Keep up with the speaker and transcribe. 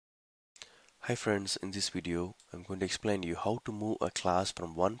Hi friends, in this video I'm going to explain you how to move a class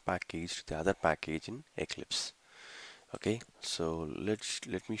from one package to the other package in Eclipse. Okay, so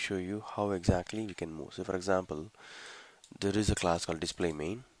let me show you how exactly we can move. So for example, there is a class called display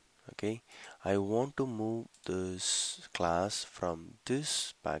main. Okay, I want to move this class from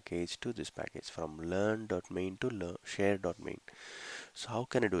this package to this package, from learn.main to share.main. So how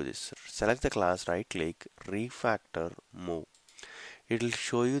can I do this? Select the class, right click, refactor, move. It will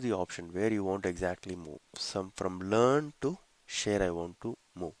show you the option where you want to exactly move. Some from learn to share I want to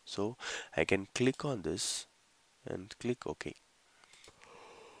move. So I can click on this and click OK.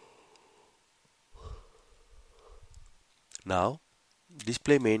 Now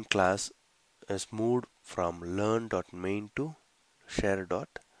display main class is moved from learn.main to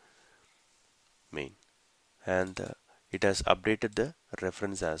share.main, and it has updated the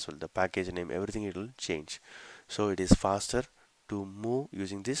reference as well, the package name, everything it will change. So it is faster to move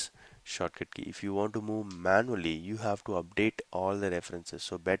using this shortcut key. If you want to move manually, you have to update all the references,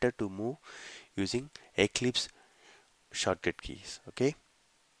 so better to move using Eclipse shortcut keys. Okay,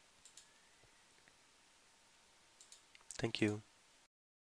 thank you.